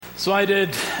So I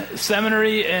did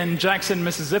seminary in Jackson,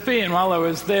 Mississippi, and while I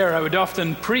was there, I would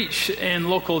often preach in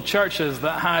local churches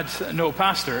that had no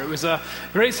pastor. It was a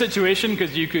great situation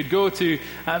because you could go to,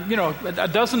 a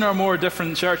dozen or more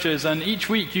different churches, and each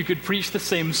week you could preach the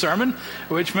same sermon,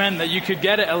 which meant that you could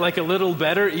get it like a little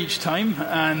better each time,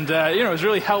 and it was a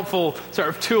really helpful sort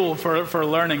of tool for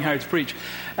learning how to preach.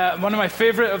 One of my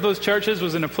favorite of those churches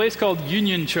was in a place called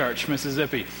Union Church,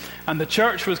 Mississippi. And the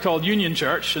church was called Union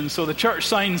Church, and so the church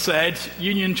sign said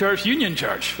Union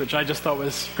Church, which I just thought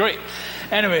was great.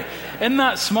 Anyway, in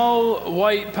that small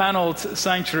white paneled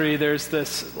sanctuary, there's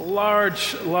this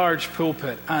large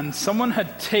pulpit, and someone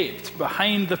had taped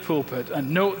behind the pulpit a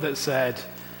note that said,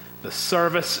 "The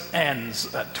service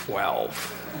ends at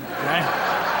 12.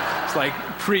 Okay? It's like,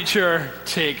 preacher,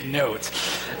 take note.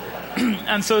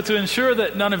 And so to ensure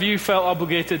that none of you felt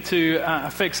obligated to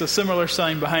affix a similar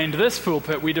sign behind this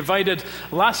pulpit, we divided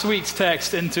last week's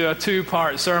text into a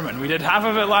two-part sermon. We did half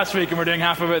of it last week and we're doing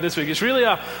half of it this week. It's really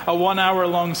a 1 hour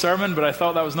long sermon, but I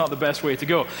thought that was not the best way to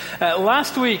go.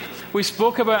 Last week, we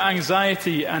spoke about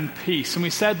anxiety and peace, and we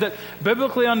said that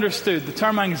biblically understood, the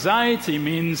term anxiety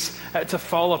means to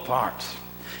fall apart.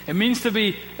 It means to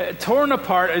be torn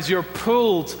apart as you're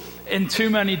pulled in too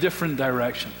many different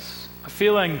directions. A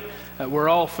feeling that we're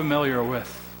all familiar with.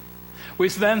 We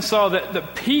then saw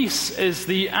that peace is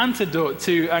the antidote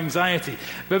to anxiety.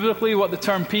 Biblically, what the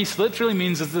term peace literally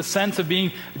means is the sense of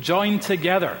being joined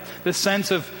together, the sense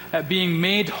of being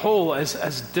made whole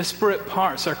as disparate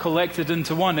parts are collected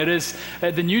into one. It is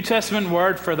the New Testament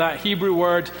word for that Hebrew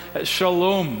word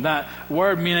shalom, that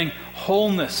word meaning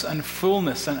wholeness and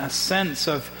fullness and a sense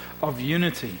of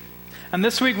unity. And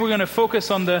this week we're going to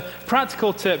focus on the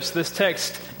practical tips this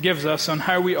text gives us on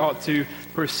how we ought to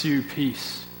pursue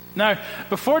peace. Now,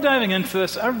 before diving into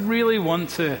this, I really want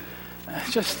to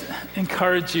just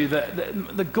encourage you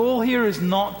that the goal here is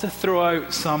not to throw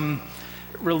out some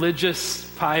religious,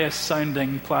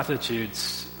 pious-sounding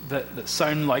platitudes that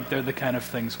sound like they're the kind of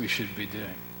things we should be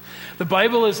doing. The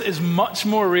Bible is much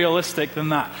more realistic than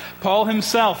that. Paul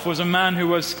himself was a man who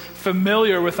was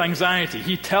familiar with anxiety.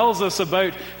 He tells us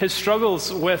about his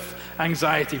struggles with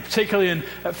anxiety, particularly in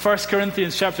 1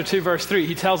 Corinthians chapter 2, verse 3.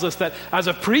 He tells us that as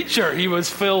a preacher, he was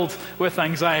filled with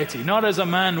anxiety, not as a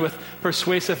man with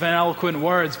persuasive and eloquent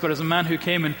words, but as a man who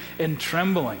came in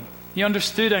trembling. He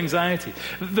understood anxiety.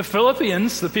 The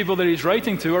Philippians, the people that he's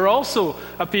writing to, are also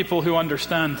a people who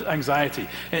understand anxiety.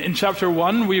 In chapter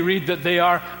 1, we read that they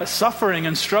are suffering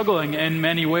and struggling in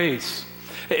many ways.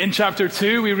 In chapter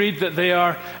 2, we read that they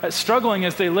are struggling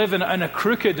as they live in a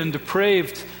crooked and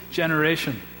depraved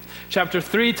generation. Chapter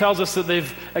 3 tells us that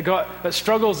they've got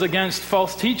struggles against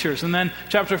false teachers. And then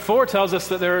chapter 4 tells us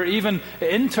that there are even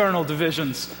internal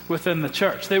divisions within the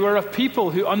church. They were a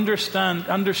people who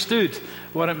understood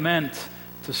what it meant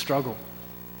to struggle.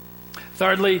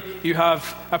 Thirdly, you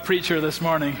have a preacher this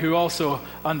morning who also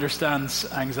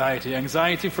understands anxiety.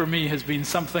 Anxiety for me has been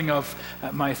something of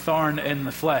my thorn in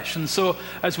the flesh. And so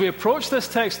as we approach this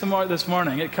text this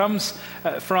morning, it comes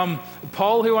from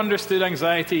Paul who understood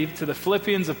anxiety to the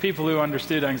Philippians of people who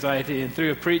understood anxiety, and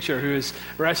through a preacher who is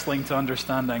wrestling to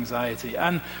understand anxiety.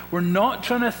 And we're not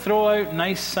trying to throw out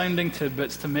nice sounding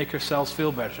tidbits to make ourselves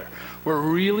feel better. We're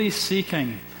really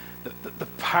seeking the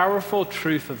powerful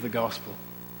truth of the gospel.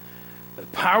 The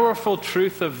powerful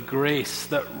truth of grace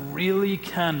that really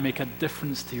can make a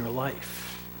difference to your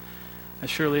life. And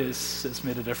surely it's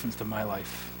made a difference to my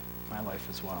life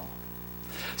as well.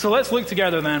 So let's look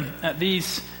together then at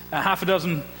these half a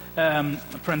dozen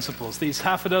principles, these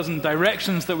half a dozen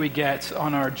directions that we get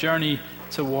on our journey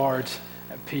toward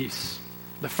peace.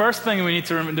 The first thing we need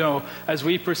to know as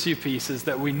we pursue peace is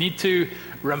that we need to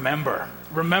remember.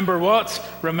 Remember what?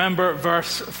 Remember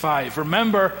verse 5.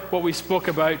 Remember what we spoke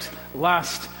about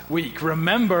last week.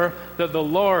 Remember that the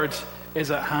Lord is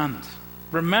at hand.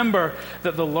 Remember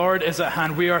that the Lord is at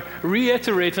hand. We are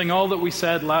reiterating all that we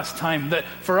said last time, that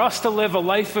for us to live a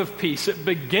life of peace, it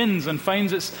begins and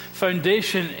finds its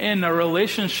foundation in a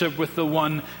relationship with the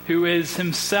one who is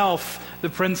himself the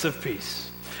Prince of Peace.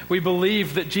 We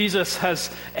believe that Jesus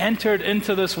has entered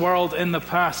into this world in the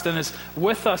past and is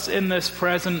with us in this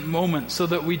present moment, so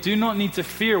that we do not need to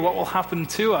fear what will happen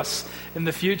to us in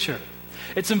the future.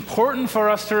 It's important for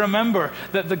us to remember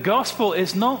that the gospel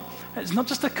it's not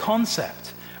just a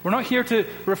concept. We're not here to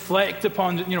reflect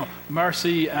upon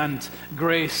mercy and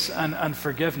grace and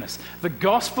forgiveness. The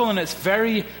gospel in its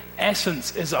very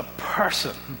essence is a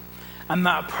person, and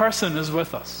that person is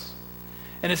with us.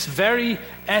 In its very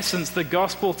essence, the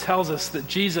gospel tells us that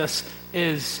Jesus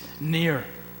is near.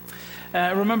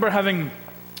 I remember having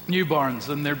newborns,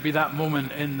 and there'd be that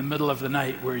moment in the middle of the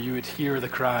night where you would hear the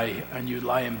cry and you'd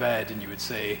lie in bed and you would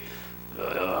say,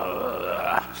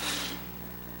 "Ugh."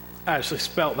 I actually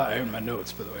spelt that out in my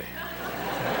notes, by the way.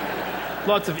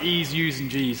 Lots of E's, U's, and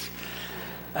G's.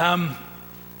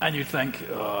 And you'd think,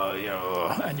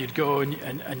 and you'd go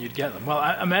and you'd get them. Well,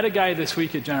 I met a guy this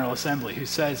week at General Assembly who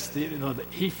says that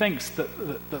he thinks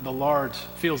that the Lord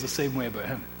feels the same way about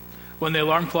him. When the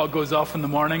alarm clock goes off in the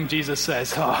morning, Jesus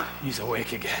says, he's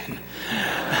awake again.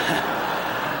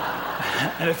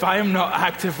 And if I am not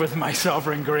active with my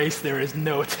sovereign grace, there is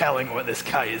no telling what this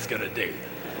guy is going to do.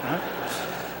 Right?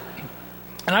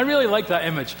 And I really like that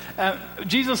image.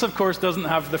 Jesus, of course, doesn't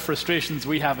have the frustrations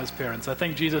we have as parents. I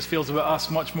think Jesus feels about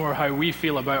us much more how we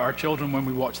feel about our children when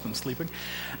we watch them sleeping.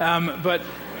 But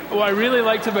what I really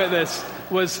liked about this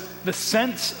was the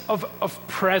sense of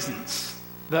presence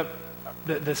that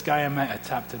this guy I met had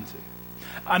tapped into.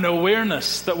 An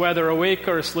awareness that whether awake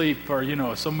or asleep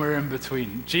or, somewhere in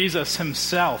between, Jesus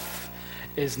himself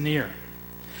is near.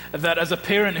 That as a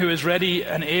parent who is ready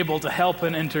and able to help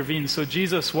and intervene, so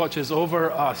Jesus watches over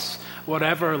us,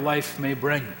 whatever life may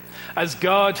bring. As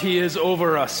God, he is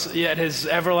over us, yet his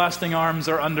everlasting arms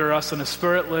are under us, and his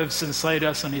Spirit lives inside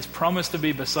us, and he's promised to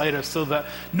be beside us, so that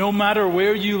no matter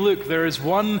where you look, there is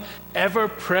one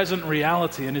ever-present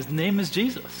reality, and his name is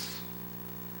Jesus.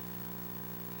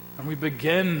 And we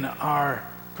begin our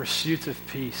pursuit of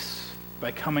peace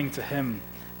by coming to him,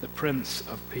 the Prince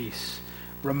of Peace,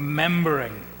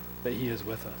 remembering that he is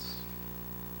with us.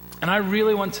 And I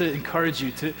really want to encourage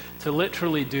you to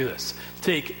literally do this.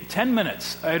 Take 10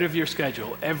 minutes out of your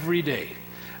schedule every day.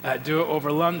 Do it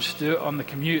over lunch, do it on the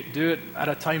commute, do it at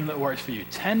a time that works for you.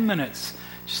 10 minutes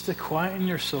just to quieten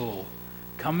your soul,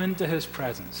 come into his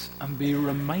presence, and be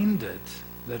reminded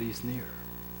that he's near.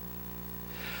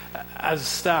 As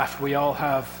staff, we all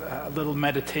have a little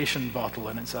meditation bottle,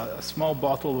 and it's a small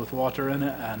bottle with water in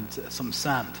it and some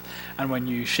sand. And when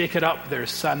you shake it up,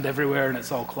 there's sand everywhere and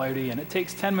it's all cloudy, and it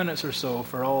takes 10 minutes or so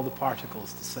for all the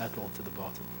particles to settle to the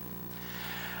bottom.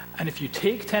 And if you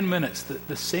take 10 minutes,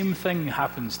 the same thing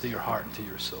happens to your heart and to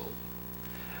your soul.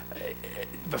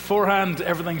 Beforehand,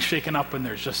 everything's shaken up and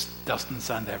there's just dust and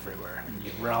sand everywhere. And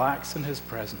you relax in his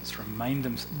presence,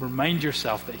 remind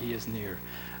yourself that he is near,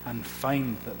 and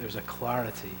find that there's a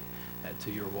clarity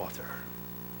to your water.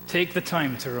 Take the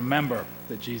time to remember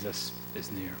that Jesus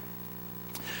is near.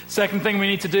 Second thing we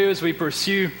need to do as we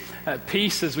pursue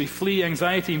peace, as we flee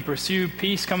anxiety and pursue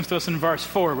peace, comes to us in verse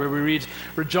 4, where we read,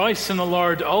 "Rejoice in the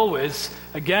Lord always.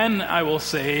 Again, I will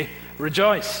say,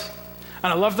 rejoice."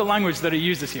 And I love the language that he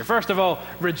uses here. First of all,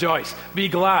 rejoice. Be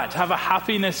glad. Have a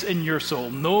happiness in your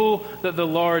soul. Know that the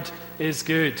Lord is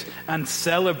good and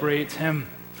celebrate him.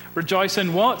 Rejoice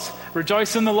in what?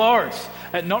 Rejoice in the Lord.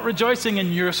 Not rejoicing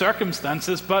in your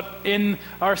circumstances, but in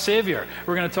our Savior.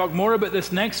 We're going to talk more about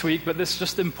this next week, but this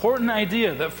just important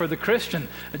idea that for the Christian,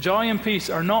 joy and peace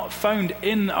are not found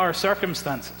in our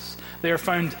circumstances. They are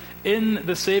found in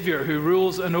the Savior who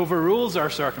rules and overrules our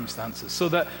circumstances, so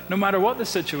that no matter what the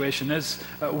situation is,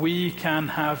 we can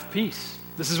have peace.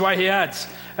 This is why he adds,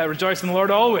 rejoice in the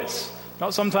Lord always.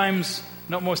 Not sometimes,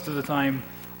 not most of the time,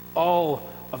 all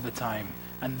of the time.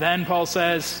 And then Paul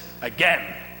says, again,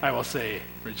 I will say,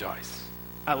 rejoice.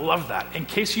 I love that. In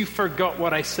case you forgot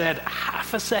what I said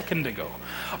half a second ago,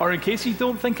 or in case you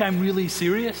don't think I'm really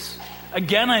serious,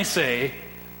 again I say,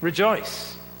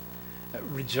 rejoice.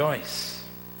 Rejoice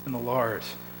in the Lord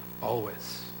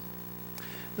always.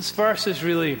 This verse is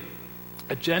really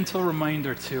a gentle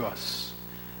reminder to us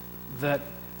that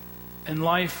in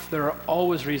life there are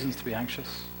always reasons to be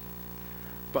anxious,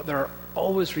 but there are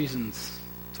always reasons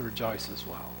to rejoice as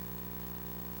well.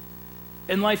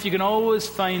 In life, you can always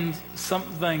find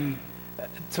something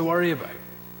to worry about.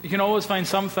 You can always find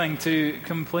something to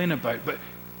complain about. But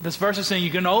this verse is saying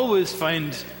you can always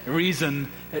find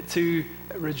reason to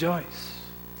rejoice.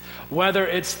 Whether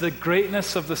it's the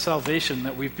greatness of the salvation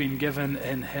that we've been given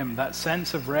in him, that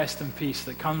sense of rest and peace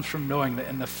that comes from knowing that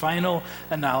in the final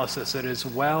analysis it is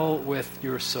well with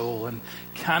your soul and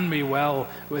can be well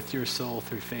with your soul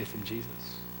through faith in Jesus.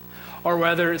 Or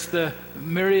whether it's the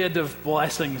myriad of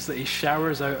blessings that he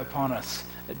showers out upon us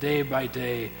day by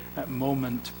day,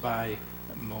 moment by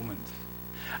moment.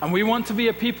 And we want to be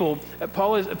a people,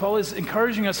 Paul is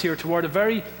encouraging us here toward a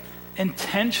very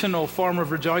intentional form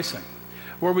of rejoicing,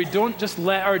 where we don't just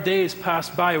let our days pass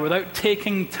by without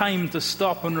taking time to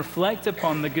stop and reflect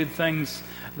upon the good things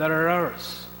that are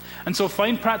ours. And so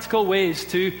find practical ways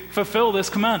to fulfill this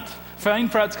command.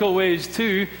 Find practical ways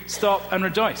to stop and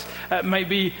rejoice. It might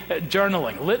be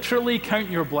journaling. Literally count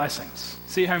your blessings.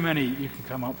 See how many you can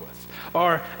come up with.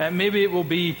 Or maybe it will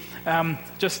be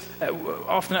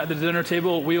often at the dinner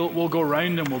table, we'll go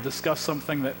around and we'll discuss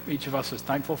something that each of us is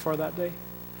thankful for that day.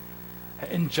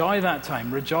 Enjoy that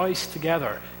time. Rejoice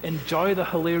together. Enjoy the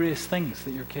hilarious things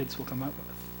that your kids will come up with.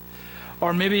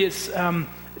 Or maybe it's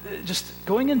just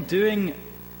going and doing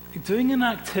an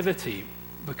activity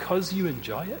because you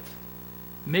enjoy it.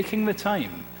 Making the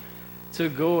time to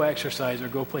go exercise or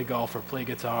go play golf or play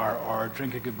guitar or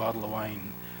drink a good bottle of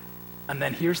wine. And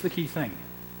then here's the key thing.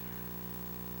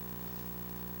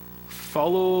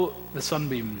 Follow the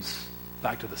sunbeams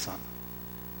back to the sun.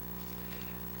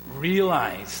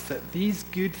 Realize that these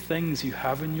good things you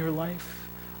have in your life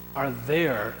are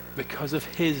there because of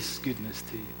His goodness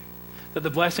to you. That the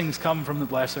blessings come from the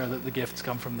blesser, that the gifts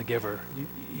come from the giver.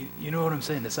 You know what I'm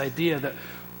saying? This idea that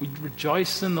we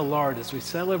rejoice in the Lord as we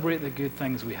celebrate the good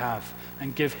things we have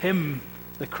and give Him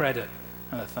the credit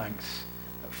and the thanks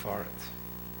for it.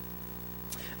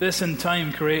 This in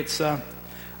time creates a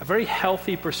very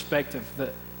healthy perspective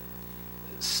that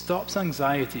stops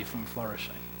anxiety from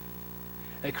flourishing.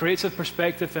 It creates a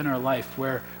perspective in our life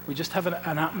where we just have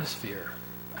an atmosphere,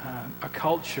 a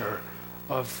culture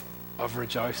of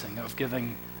rejoicing, of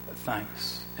giving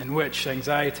thanks, in which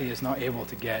anxiety is not able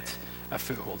to get a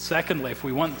foothold. Secondly, if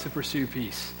we want to pursue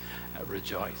peace,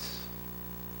 rejoice.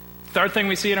 Third thing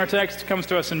we see in our text comes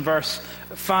to us in verse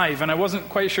 5, and I wasn't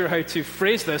quite sure how to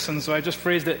phrase this, and so I just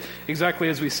phrased it exactly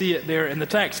as we see it there in the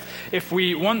text. If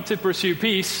we want to pursue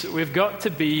peace, we've got to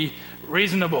be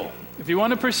reasonable. If you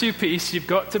want to pursue peace, you've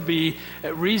got to be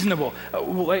reasonable.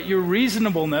 Let your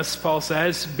reasonableness, Paul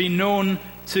says, be known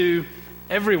to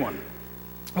everyone.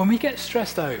 When we get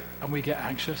stressed out and we get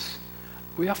anxious,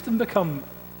 we often become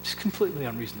just completely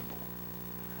unreasonable.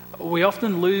 We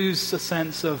often lose a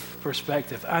sense of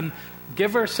perspective and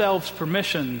give ourselves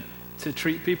permission to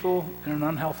treat people in an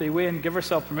unhealthy way and give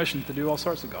ourselves permission to do all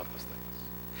sorts of godless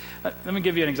things. Let me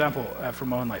give you an example from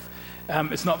my own life.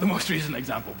 It's not the most recent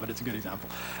example, but it's a good example.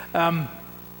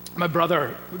 My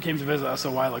brother came to visit us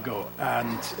a while ago,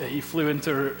 and he flew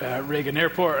into Reagan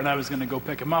Airport, and I was going to go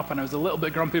pick him up, and I was a little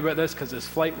bit grumpy about this because his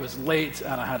flight was late,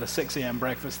 and I had a 6 a.m.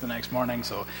 breakfast the next morning,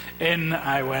 so in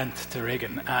I went to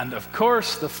Reagan. And of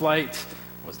course, the flight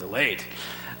was delayed.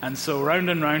 And so round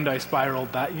and round I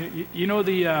spiraled that. You know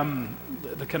the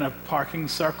kind of parking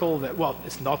circle that, well,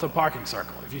 it's not a parking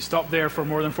circle. If you stop there for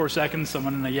more than 4 seconds,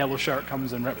 someone in a yellow shirt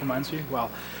comes and reprimands you.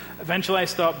 Well, eventually I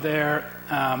stopped there.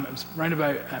 It was around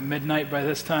about midnight by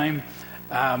this time.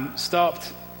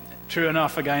 Stopped. True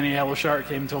enough, a guy in a yellow shirt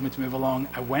came and told me to move along.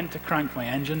 I went to crank my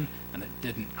engine, and it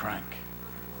didn't crank.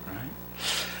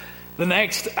 The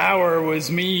next hour was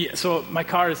me, so my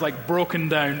car is like broken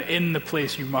down in the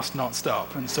place you must not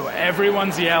stop. And so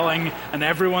everyone's yelling, and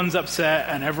everyone's upset,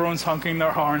 and everyone's honking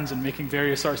their horns and making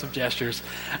various sorts of gestures.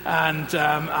 And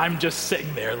I'm just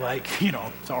sitting there like,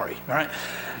 sorry, all right?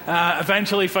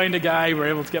 Eventually found a guy, we're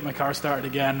able to get my car started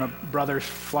again. My brother's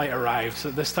flight arrives.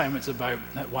 So this time it's about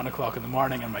at 1 o'clock in the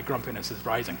morning, and my grumpiness is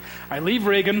rising. I leave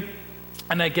Reagan,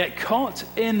 and I get caught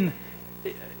in,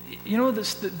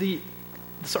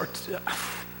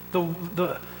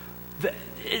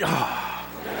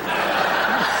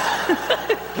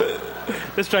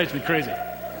 this drives me crazy.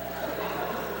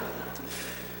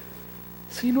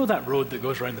 So you know that road that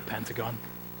goes around the Pentagon,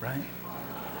 right?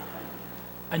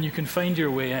 And you can find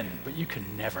your way in, but you can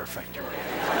never find your way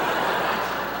out.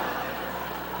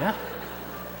 Yeah?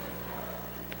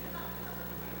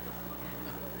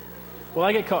 Well,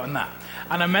 I get caught in that.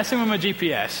 And I'm messing with my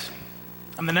GPS.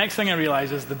 And the next thing I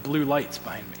realize is the blue light's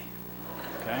behind me.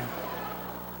 Okay?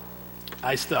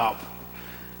 I stop.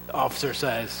 The officer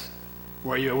says,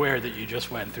 "Were you aware that you just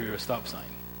went through a stop sign?"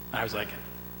 And I was like,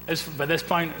 by this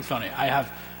point, it's funny. I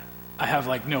have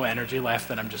like no energy left,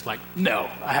 and I'm just like, no,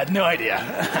 I had no idea.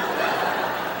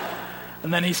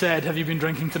 And then he said, "Have you been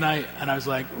drinking tonight?" And I was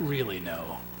like, really,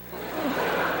 no.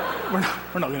 We're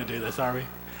not going to do this, are we?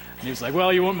 And he was like,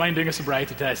 "Well, you won't mind doing a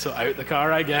sobriety test." So out the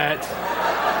car I get.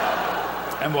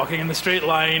 I'm walking in the straight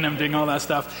line. I'm doing all that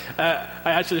stuff.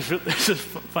 This is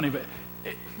funny, but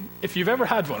if you've ever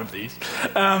had one of these,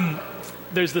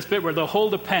 there's this bit where they'll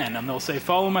hold a pen and they'll say,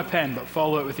 "Follow my pen, but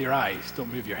follow it with your eyes.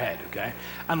 Don't move your head, okay?"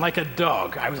 And like a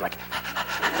dog, I was like,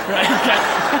 right?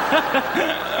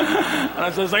 And I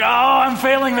was just like, "Oh, I'm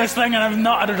failing this thing, and I've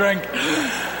not had a drink."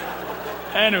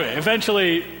 Anyway,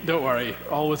 eventually, don't worry,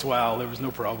 all was well. There was no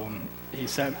problem.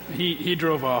 He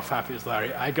drove off happy as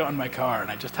Larry. I got in my car,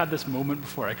 and I just had this moment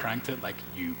before I cranked it, like,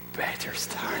 you better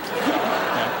start.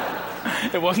 Yeah.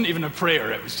 It wasn't even a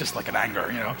prayer. It was just like an anger,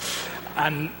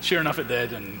 And sure enough, it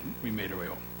did, and we made our way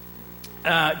home.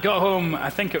 Got home, I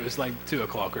think it was like 2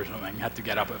 o'clock or something. Had to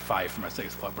get up at 5 for my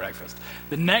 6 o'clock breakfast.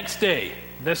 The next day,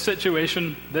 this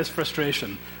situation, this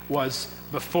frustration was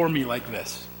before me like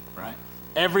this, right?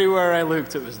 Everywhere I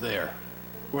looked, it was there.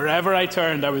 Wherever I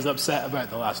turned, I was upset about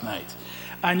the last night.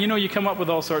 And you come up with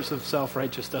all sorts of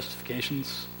self-righteous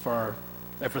justifications for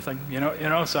everything, you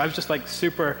know. So I was just like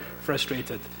super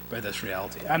frustrated by this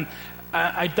reality. And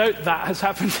I doubt that has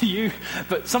happened to you,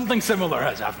 but something similar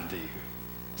has happened to you.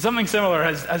 Something similar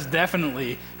has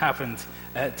definitely happened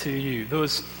to you.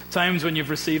 Those times when you've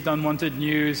received unwanted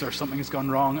news, or something's gone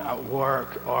wrong at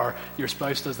work, or your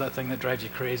spouse does that thing that drives you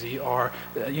crazy, or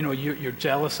you're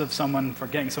jealous of someone for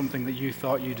getting something that you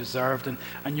thought you deserved,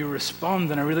 and you respond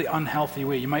in a really unhealthy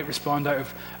way. You might respond out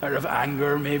of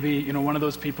anger, maybe, one of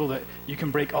those people that you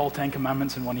can break all 10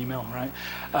 commandments in one email, right?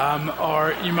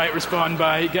 Or you might respond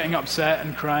by getting upset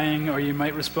and crying, or you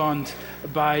might respond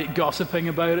by gossiping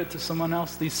about it to someone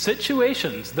else. These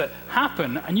situations that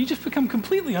happen, and you just become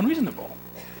completely unreasonable.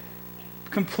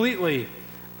 Completely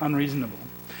unreasonable.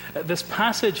 This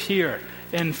passage here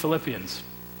in Philippians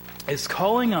is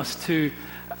calling us to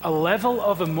a level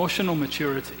of emotional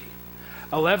maturity,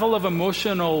 a level of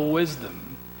emotional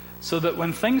wisdom, so that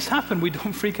when things happen, we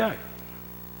don't freak out.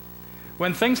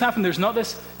 When things happen, there's not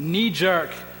this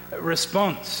knee-jerk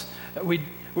response.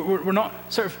 We're not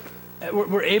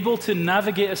we're able to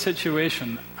navigate a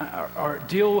situation or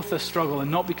deal with a struggle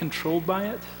and not be controlled by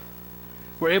it.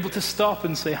 We're able to stop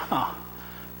and say,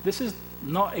 this is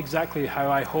not exactly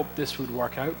how I hoped this would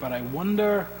work out, but I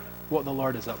wonder what the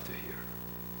Lord is up to here.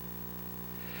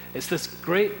 It's this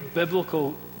great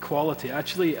biblical quality,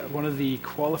 actually one of the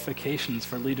qualifications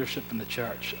for leadership in the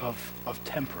church, of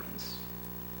temperance,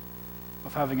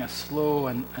 of having a slow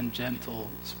and gentle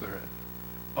spirit,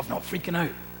 of not freaking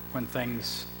out when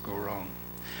things go wrong.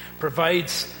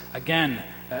 Provides, again,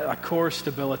 a core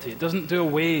stability. It doesn't do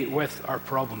away with our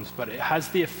problems, but it has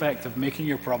the effect of making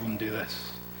your problem do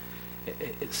this.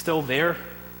 It's still there,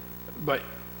 but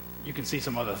you can see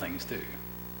some other things too.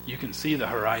 You can see the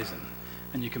horizon,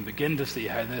 and you can begin to see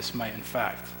how this might, in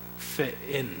fact, fit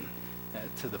in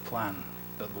to the plan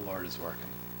that the Lord is working.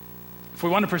 If we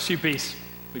want to pursue peace,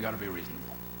 we've got to be reasonable.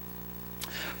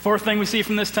 Fourth thing we see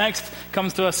from this text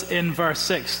comes to us in verse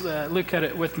 6. Look at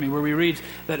it with me, where we read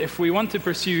that if we want to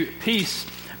pursue peace,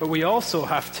 we also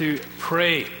have to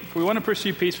pray. If we want to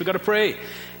pursue peace, we've got to pray.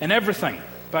 In everything,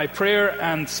 by prayer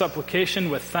and supplication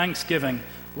with thanksgiving,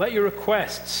 let your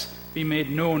requests be made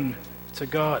known to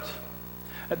God.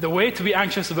 The way to be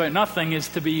anxious about nothing is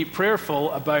to be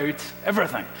prayerful about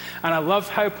everything. And I love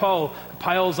how Paul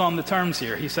piles on the terms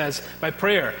here. He says, by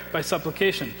prayer, by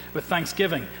supplication, with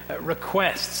thanksgiving,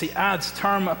 requests. He adds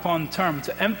term upon term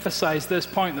to emphasize this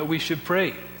point that we should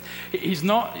pray. He's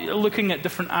not looking at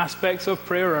different aspects of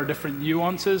prayer or different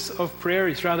nuances of prayer.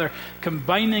 He's rather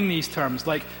combining these terms,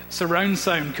 like surround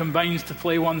sound combines to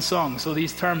play one song. So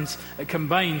these terms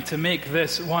combine to make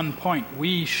this one point.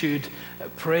 We should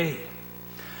pray.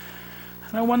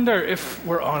 And I wonder if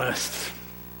we're honest.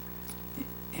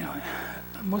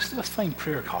 Most of us find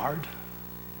prayer hard.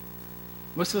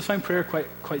 Most of us find prayer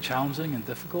quite challenging and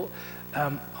difficult.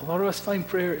 A lot of us find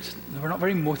prayer, we're not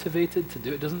very motivated to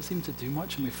do it. It doesn't seem to do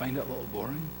much, and we find it a little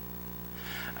boring.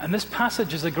 And this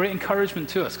passage is a great encouragement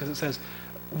to us, because it says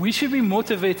we should be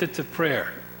motivated to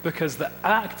prayer, because the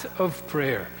act of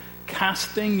prayer,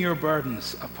 casting your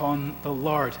burdens upon the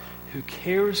Lord who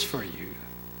cares for you,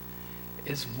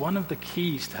 is one of the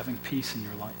keys to having peace in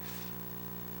your life.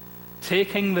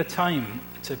 Taking the time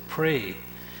to pray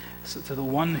to the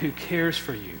one who cares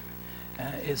for you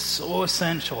is so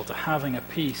essential to having a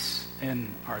peace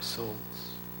in our souls.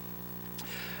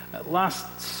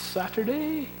 Last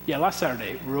Saturday,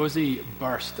 Rosie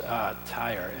burst a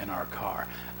tire in our car.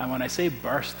 And when I say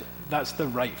burst, that's the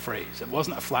right phrase. It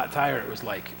wasn't a flat tire, it was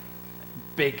like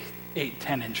big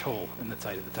 8-10-inch hole in the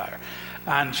side of the tire.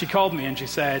 And she called me and she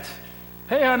said,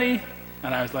 "Hey, honey."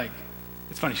 And I was like,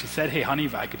 it's funny, she said, "Hey, honey,"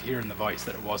 but I could hear in the voice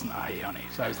that it wasn't a "hey, honey."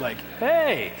 So I was like,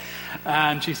 "Hey."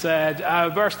 And she said, "I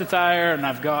burst the tire and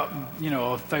I've got,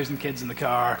 1,000 kids in the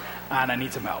car and I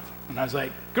need some help." And I was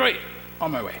like, "Great,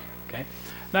 on my way." Okay.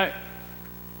 Now,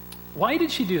 why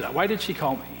did she do that? Why did she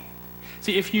call me?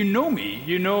 See, if you know me,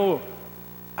 you know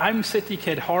I'm city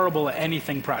kid horrible at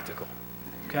anything practical.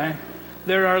 Okay.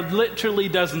 There are literally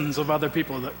dozens of other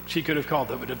people that she could have called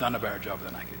that would have done a better job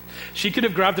than I could. She could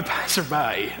have grabbed a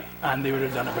passerby and they would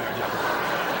have done a better job.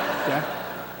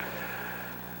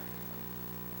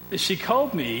 Okay? She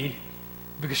called me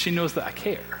because she knows that I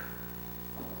care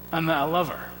and that I love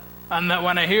her. And that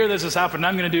when I hear this has happened,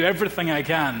 I'm going to do everything I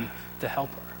can to help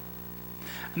her.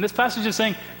 And this passage is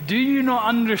saying, do you not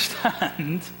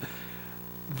understand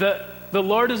that the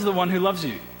Lord is the one who loves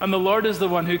you, and the Lord is the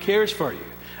one who cares for you?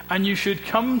 And you should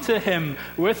come to him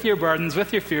with your burdens,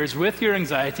 with your fears, with your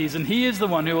anxieties, and he is the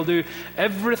one who will do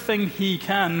everything he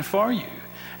can for you.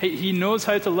 He knows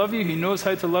how to love you. He knows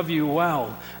how to love you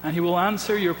well. And he will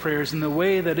answer your prayers in the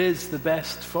way that is the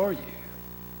best for you.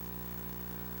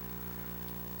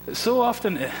 So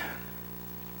often,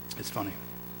 it's funny.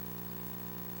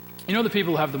 You know, the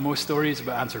people who have the most stories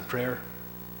about answered prayer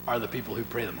are the people who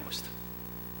pray the most.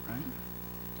 Right?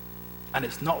 And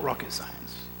it's not rocket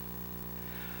science.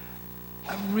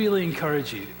 I really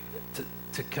encourage you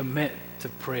to commit to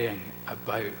praying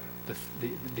about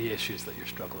the issues that you're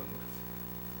struggling with.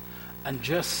 And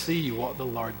just see what the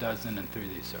Lord does in and through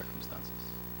these circumstances.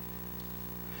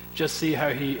 Just see how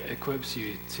he equips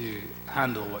you to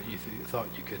handle what you thought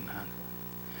you couldn't handle.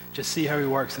 Just see how he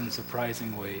works in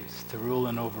surprising ways to rule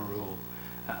and overrule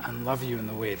and love you in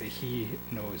the way that he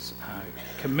knows how.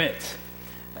 Commit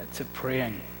to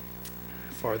praying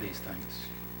for these things.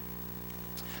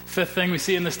 Fifth thing we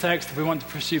see in this text, if we want to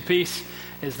pursue peace,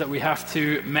 is that we have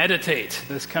to meditate.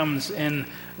 This comes in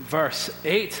verse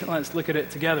 8. Let's look at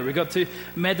it together. We've got to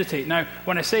meditate. Now,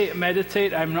 when I say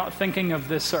meditate, I'm not thinking of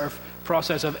this sort of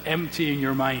process of emptying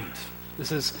your mind.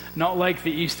 This is not like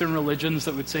the Eastern religions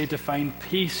that would say to find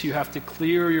peace, you have to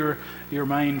clear your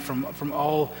mind from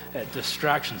all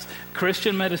distractions.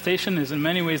 Christian meditation is in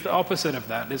many ways the opposite of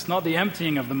that. It's not the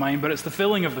emptying of the mind, but it's the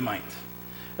filling of the mind.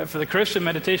 For the Christian,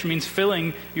 meditation means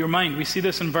filling your mind. We see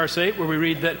this in verse 8 where we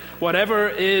read that whatever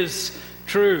is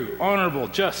true, honorable,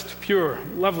 just, pure,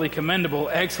 lovely, commendable,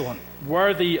 excellent,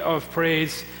 worthy of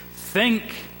praise, think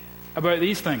about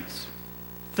these things.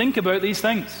 Think about these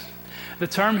things. The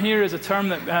term here is a term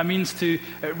that means to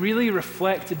really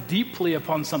reflect deeply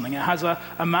upon something. It has a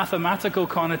mathematical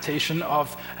connotation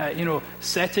of,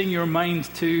 setting your mind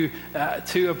to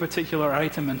a particular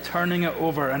item and turning it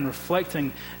over and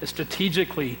reflecting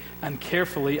strategically and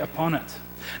carefully upon it.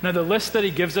 Now, the list that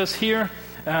he gives us here,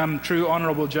 true,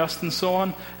 honorable, just, and so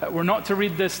on, we're not to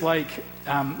read this like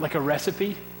a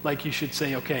recipe. Like you should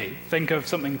say, okay, think of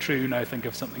something true, now think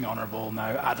of something honorable, now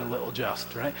add a little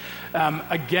just, right?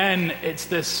 Again, it's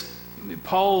this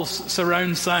Paul's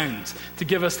surround sound to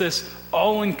give us this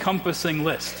all-encompassing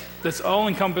list.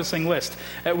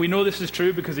 We know this is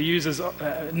true because he uses,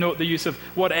 note the use of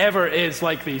whatever is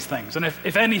like these things. And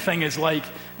if anything is like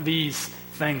these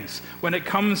things. When it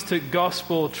comes to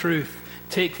gospel truth,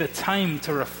 take the time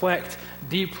to reflect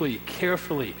deeply,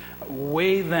 carefully,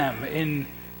 weigh them in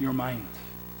your mind.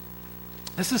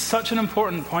 This is such an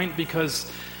important point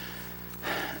because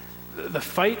the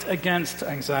fight against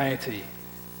anxiety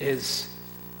is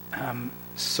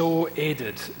so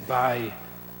aided by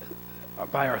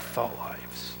our thought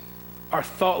lives. Our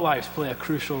thought lives play a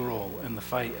crucial role in the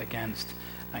fight against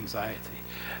anxiety.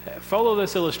 Follow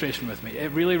this illustration with me.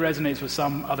 It really resonates with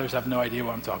some, others have no idea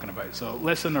what I'm talking about. So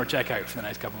listen or check out for the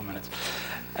next couple of minutes.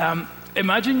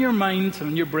 Imagine your mind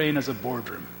and your brain as a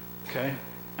boardroom, okay?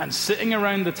 And sitting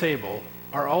around the table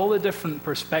are all the different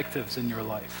perspectives in your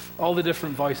life, all the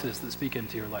different voices that speak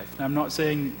into your life. Now, I'm not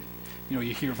saying, you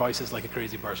hear voices like a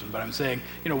crazy person, but I'm saying,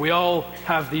 we all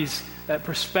have these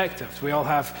perspectives. We all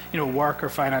have, work or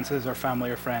finances or family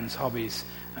or friends, hobbies,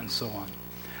 and so on.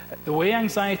 The way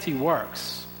anxiety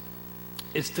works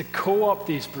is to co-opt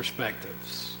these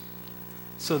perspectives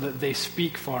so that they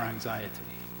speak for anxiety.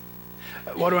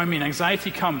 What do I mean?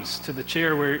 Anxiety comes to the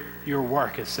chair where your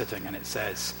work is sitting and it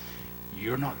says,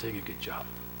 you're not doing a good job.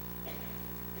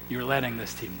 You're letting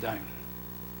this team down.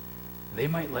 They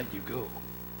might let you go.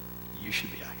 You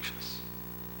should be anxious.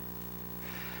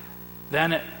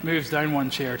 Then it moves down one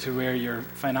chair to where your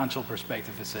financial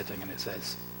perspective is sitting and it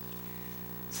says,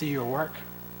 see your work?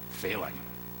 Failing.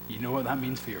 You know what that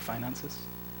means for your finances?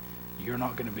 You're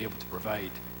not going to be able to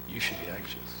provide. You should be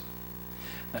anxious.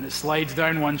 Then it slides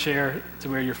down one chair to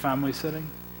where your family's sitting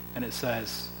and it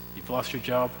says, you've lost your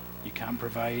job, you can't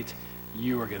provide,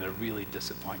 you are going to really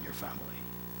disappoint your family.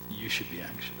 You should be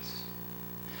anxious.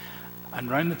 And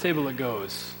round the table it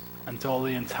goes until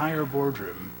the entire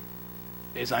boardroom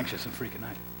is anxious and freaking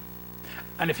out.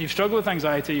 And if you've struggled with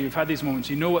anxiety, you've had these moments,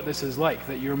 you know what this is like,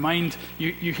 that your mind,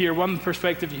 you hear one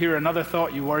perspective, you hear another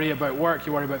thought, you worry about work,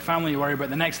 you worry about family, you worry about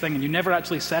the next thing, and you never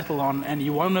actually settle on any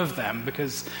one of them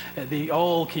because they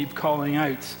all keep calling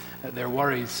out their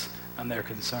worries and their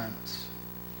concerns.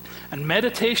 And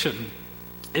meditation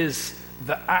is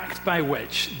the act by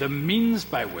which, the means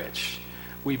by which,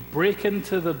 we break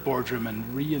into the boardroom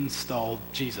and reinstall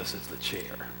Jesus as the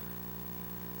chair.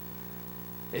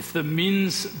 It's the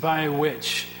means by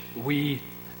which we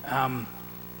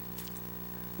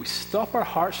we stop our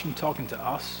hearts from talking to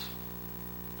us,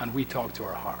 and we talk to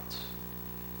our hearts.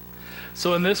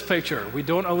 So in this picture, we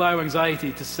don't allow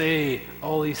anxiety to say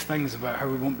all these things about how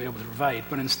we won't be able to provide,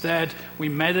 but instead we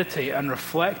meditate and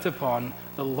reflect upon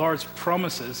the Lord's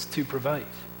promises to provide.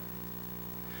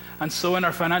 And so in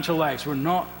our financial lives, we're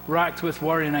not racked with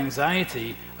worry and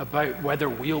anxiety about whether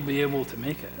we'll be able to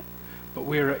make it, but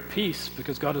we're at peace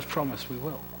because God has promised we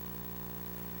will.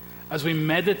 As we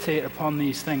meditate upon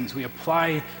these things, we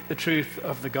apply the truth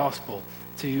of the gospel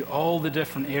to all the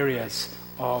different areas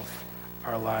of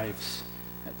our lives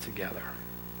together.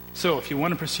 So if you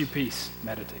want to pursue peace,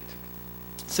 meditate.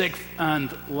 Sixth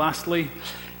and lastly,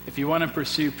 if you want to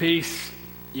pursue peace,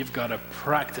 you've got to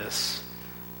practice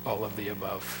all of the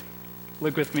above.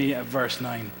 Look with me at verse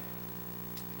 9.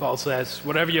 Paul says,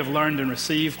 whatever you have learned and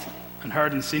received and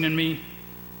heard and seen in me,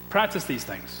 practice these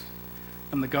things,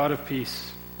 and the God of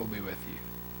peace will be with you.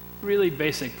 Really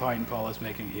basic point Paul is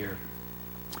making here.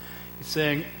 He's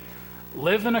saying,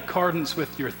 live in accordance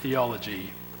with your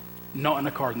theology, not in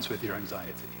accordance with your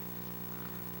anxiety.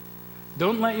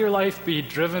 Don't let your life be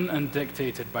driven and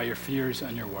dictated by your fears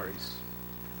and your worries.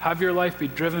 Have your life be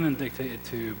driven and dictated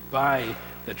to by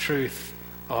the truth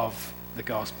of the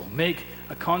gospel. Make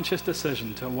a conscious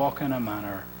decision to walk in a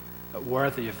manner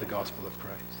worthy of the gospel of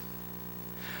Christ.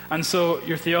 And so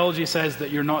your theology says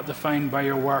that you're not defined by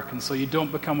your work, and so you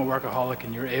don't become a workaholic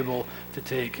and you're able to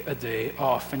take a day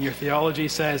off. And your theology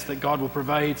says that God will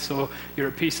provide, so you're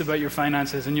at peace about your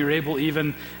finances and you're able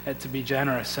even to be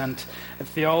generous. And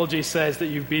theology says that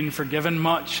you've been forgiven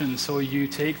much, and so you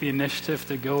take the initiative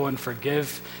to go and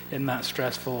forgive in that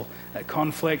stressful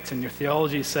conflict. And your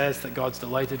theology says that God's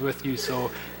delighted with you,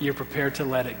 so you're prepared to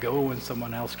let it go when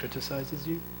someone else criticizes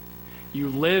you. You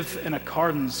live in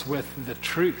accordance with the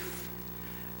truth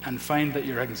and find that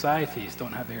your anxieties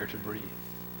don't have air to breathe.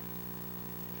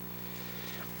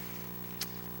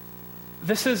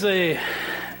 This is a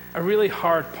really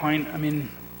hard point. I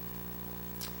mean,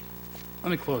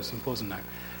 let me close. I'm closing now.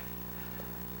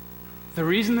 The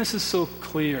reason this is so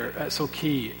clear, so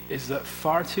key, is that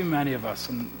far too many of us,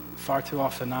 and far too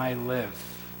often I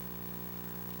live,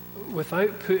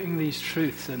 without putting these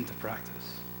truths into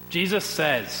practice. Jesus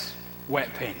says,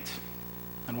 wet paint.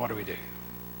 And what do? Right?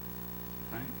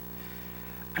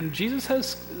 And Jesus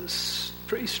has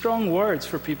pretty strong words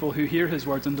for people who hear his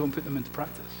words and don't put them into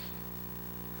practice.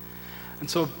 And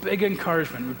so a big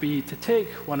encouragement would be to take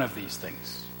one of these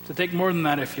things. To take more than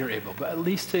that if you're able, but at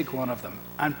least take one of them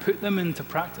and put them into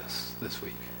practice this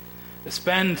week. To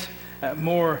spend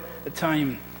more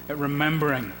time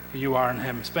remembering who you are in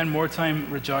him. Spend more time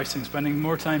rejoicing, spending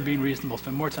more time being reasonable,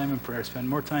 spend more time in prayer, spend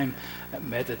more time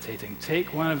meditating.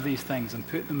 Take one of these things and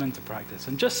put them into practice.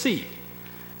 And just see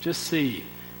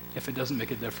if it doesn't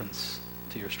make a difference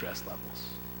to your stress levels.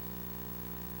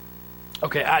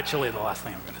 Okay, actually, the last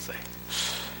thing I'm going to say.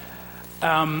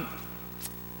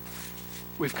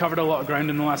 We've covered a lot of ground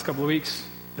in the last couple of weeks.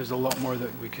 There's a lot more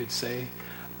that we could say.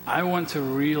 I want to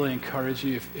really encourage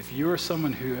you, if you're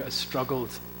someone who has struggled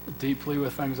deeply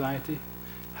with anxiety,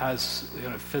 has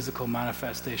physical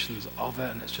manifestations of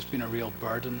it, and it's just been a real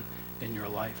burden in your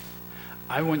life,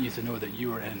 I want you to know that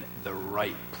you are in the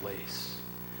right place.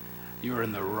 You are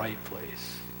in the right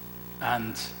place.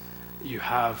 And you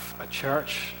have a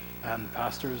church and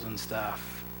pastors and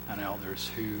staff and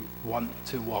elders who want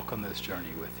to walk on this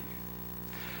journey with you.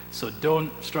 So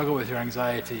don't struggle with your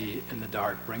anxiety in the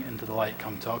dark. Bring it into the light.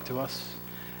 Come talk to us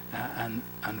and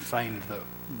find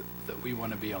that we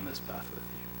want to be on this path with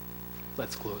you.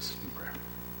 Let's close in prayer.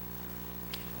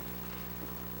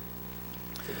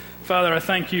 Father, I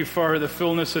thank you for the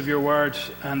fullness of your word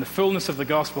and the fullness of the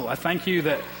gospel. I thank you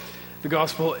that the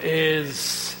gospel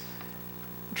is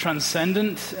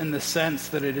transcendent in the sense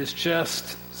that it is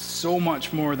just so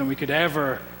much more than we could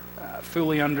ever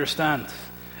fully understand.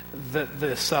 That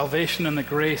the salvation and the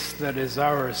grace that is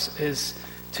ours is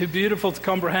too beautiful to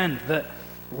comprehend, that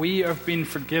we have been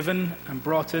forgiven and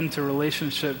brought into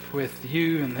relationship with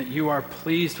you, and that you are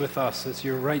pleased with us as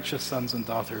your righteous sons and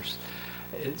daughters.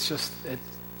 It's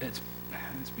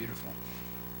beautiful.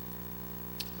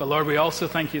 But Lord, we also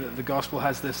thank you that the gospel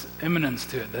has this imminence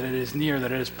to it, that it is near,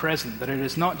 that it is present, that it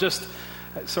is not just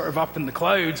sort of up in the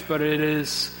clouds, but it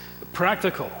is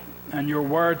practical. And your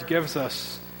word gives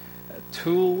us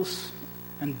tools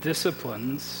and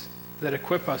disciplines that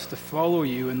equip us to follow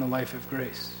you in the life of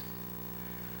grace.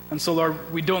 And so,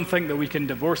 Lord, we don't think that we can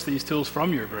divorce these tools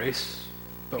from your grace,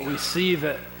 but we see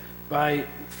that by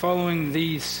following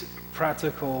these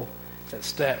practical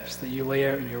steps that you lay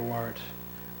out in your word,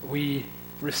 we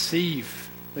receive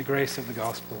the grace of the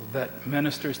gospel that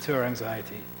ministers to our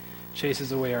anxiety,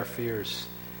 chases away our fears,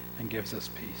 and gives us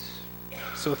peace.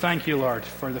 So thank you, Lord,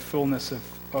 for the fullness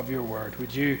of your word.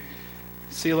 Would you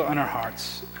seal it on our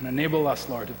hearts and enable us,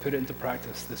 Lord, to put it into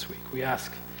practice this week? We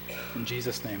ask in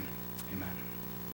Jesus' name, amen.